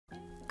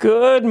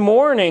Good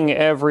morning,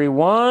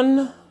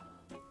 everyone.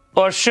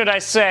 Or should I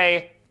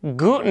say,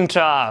 Guten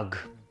Tag.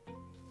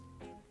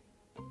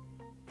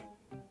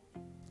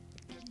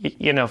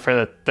 You know,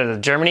 for the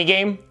Germany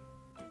game?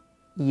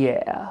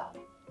 Yeah.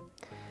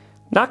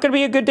 Not gonna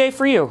be a good day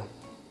for you.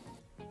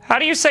 How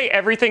do you say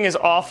everything is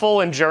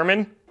awful in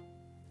German?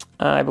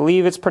 I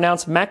believe it's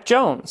pronounced Mac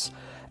Jones.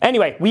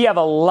 Anyway, we have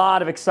a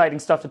lot of exciting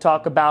stuff to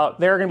talk about.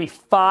 There are gonna be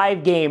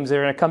 5 games that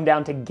are gonna come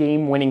down to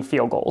game-winning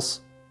field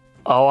goals.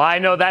 Oh, I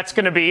know that's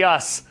gonna be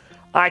us.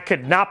 I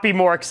could not be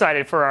more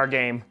excited for our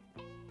game.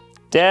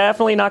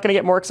 Definitely not gonna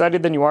get more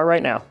excited than you are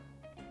right now.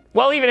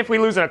 Well, even if we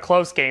lose in a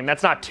close game,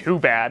 that's not too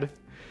bad.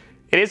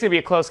 It is gonna be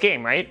a close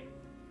game, right?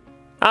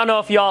 I don't know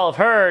if y'all have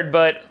heard,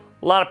 but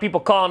a lot of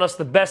people calling us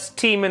the best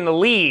team in the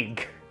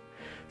league.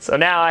 So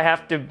now I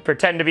have to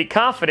pretend to be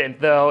confident,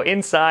 though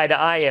inside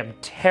I am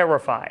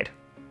terrified.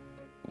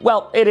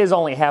 Well, it is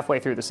only halfway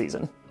through the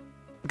season.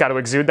 Got to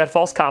exude that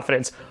false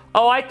confidence.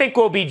 Oh, I think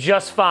we'll be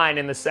just fine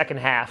in the second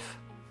half.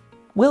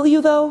 Will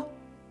you, though?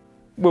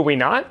 Will we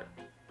not?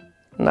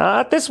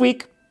 Not this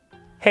week.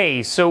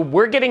 Hey, so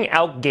we're getting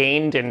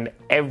outgained in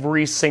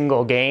every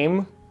single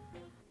game?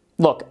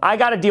 Look, I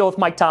got to deal with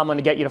Mike Tomlin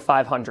to get you to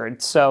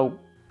 500, so...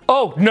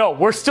 Oh, no,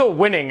 we're still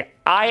winning.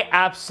 I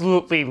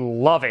absolutely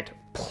love it.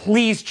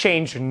 Please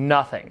change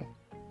nothing.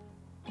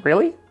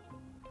 Really?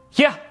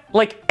 Yeah,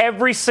 like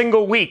every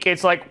single week,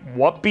 it's like,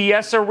 what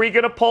BS are we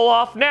gonna pull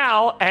off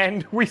now?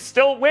 And we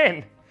still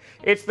win.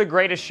 It's the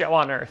greatest show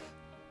on earth.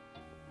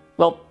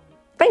 Well,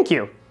 thank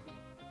you.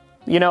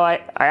 You know,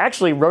 I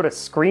actually wrote a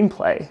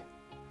screenplay.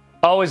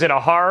 Oh, is it a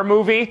horror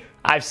movie?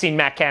 I've seen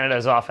Matt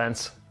Canada's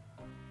offense.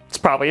 It's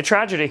probably a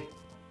tragedy.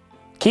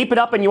 Keep it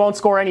up and you won't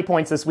score any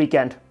points this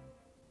weekend.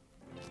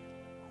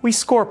 We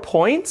score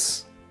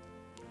points?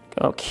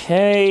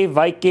 Okay,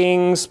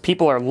 Vikings.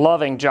 People are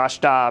loving Josh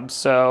Dobbs,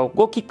 so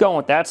we'll keep going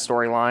with that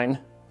storyline.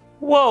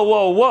 Whoa,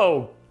 whoa,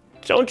 whoa.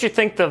 Don't you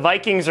think the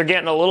Vikings are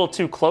getting a little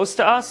too close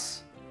to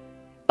us?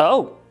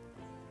 Oh.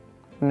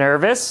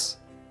 Nervous?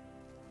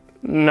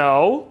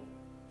 No.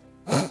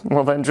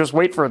 Well, then just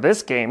wait for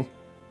this game.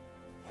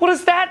 What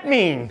does that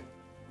mean?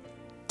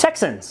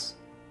 Texans.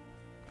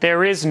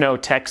 There is no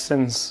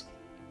Texans.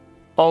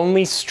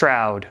 Only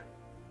Stroud.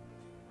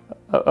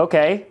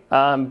 Okay,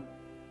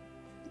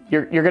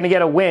 you're gonna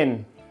get a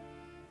win.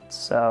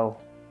 So,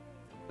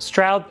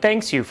 Stroud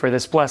thanks you for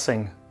this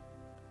blessing.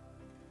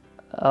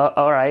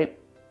 All right.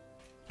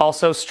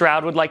 Also,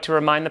 Stroud would like to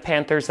remind the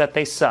Panthers that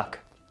they suck.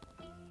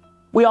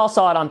 We all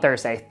saw it on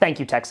Thursday. Thank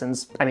you,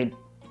 Texans. I mean,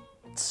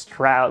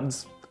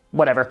 Strouds,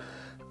 whatever.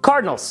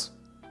 Cardinals.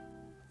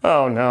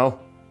 Oh no.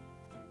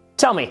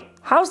 Tell me,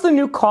 how's the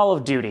new Call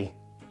of Duty?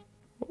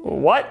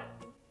 What?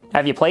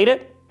 Have you played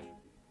it?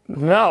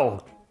 No.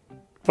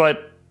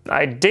 But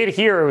I did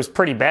hear it was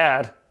pretty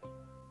bad.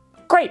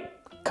 Great.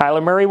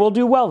 Kyler Murray will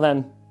do well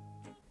then.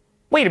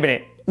 Wait a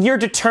minute. You're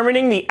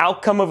determining the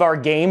outcome of our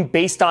game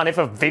based on if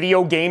a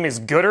video game is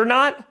good or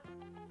not?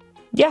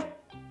 Yeah.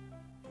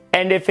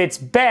 And if it's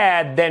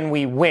bad, then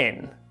we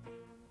win.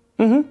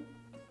 Mm-hmm.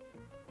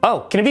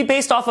 Oh, can it be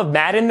based off of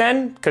Madden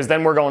then? Because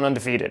then we're going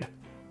undefeated.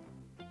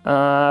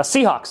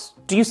 Seahawks.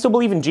 Do you still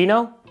believe in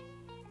Geno?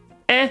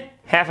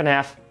 Half and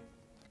half.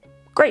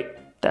 Great.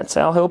 That's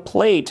how he'll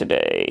play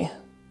today.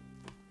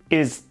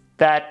 Is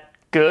that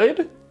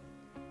good?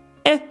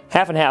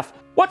 Half and half.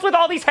 What's with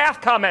all these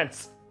half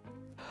comments?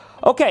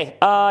 Okay,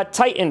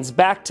 Titans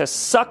back to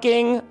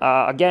sucking.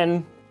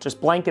 Again,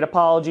 just blanket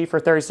apology for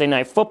Thursday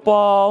Night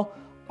Football.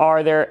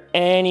 Are there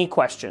any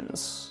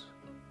questions?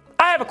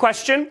 I have a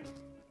question.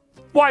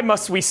 Why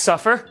must we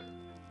suffer?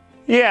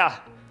 Yeah,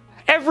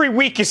 every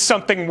week is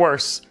something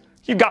worse.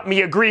 You got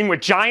me agreeing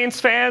with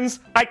Giants fans.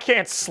 I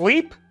can't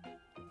sleep.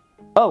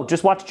 Oh,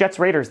 just watch Jets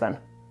Raiders then.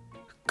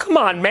 Come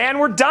on, man,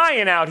 we're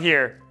dying out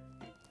here.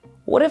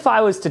 What if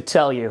I was to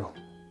tell you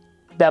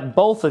that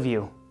both of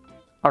you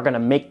are going to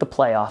make the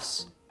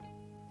playoffs?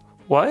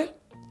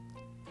 What?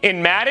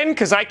 In Madden?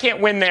 Because I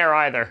can't win there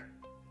either.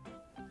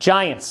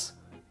 Giants,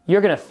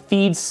 you're going to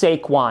feed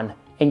Saquon,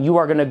 and you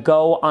are going to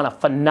go on a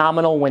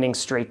phenomenal winning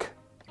streak.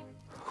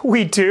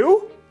 We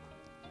do?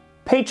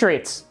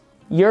 Patriots,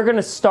 you're going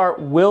to start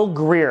Will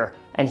Grier,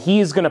 and he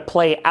is going to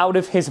play out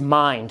of his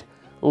mind,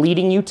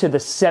 leading you to the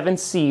 7th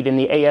seed in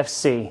the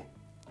AFC.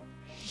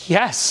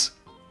 Yes.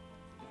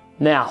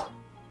 Now,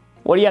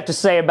 what do you have to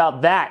say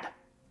about that?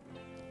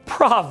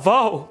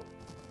 Bravo!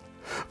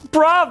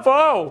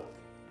 Bravo!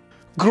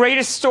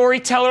 Greatest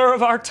storyteller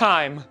of our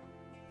time.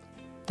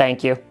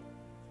 Thank you.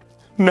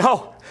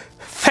 No,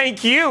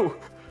 thank you.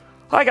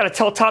 I gotta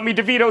tell Tommy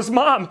DeVito's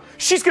mom.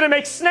 She's gonna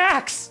make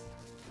snacks.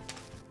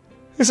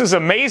 This is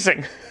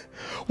amazing.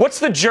 What's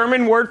the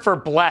German word for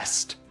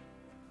blessed?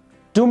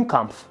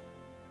 Dummkampf.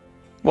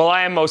 Well,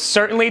 I am most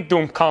certainly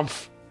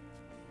Dummkampf.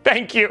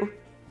 Thank you.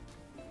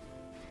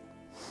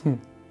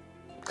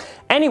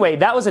 Anyway,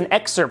 that was an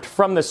excerpt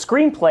from the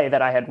screenplay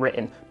that I had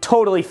written.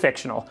 Totally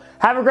fictional.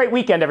 Have a great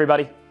weekend,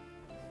 everybody.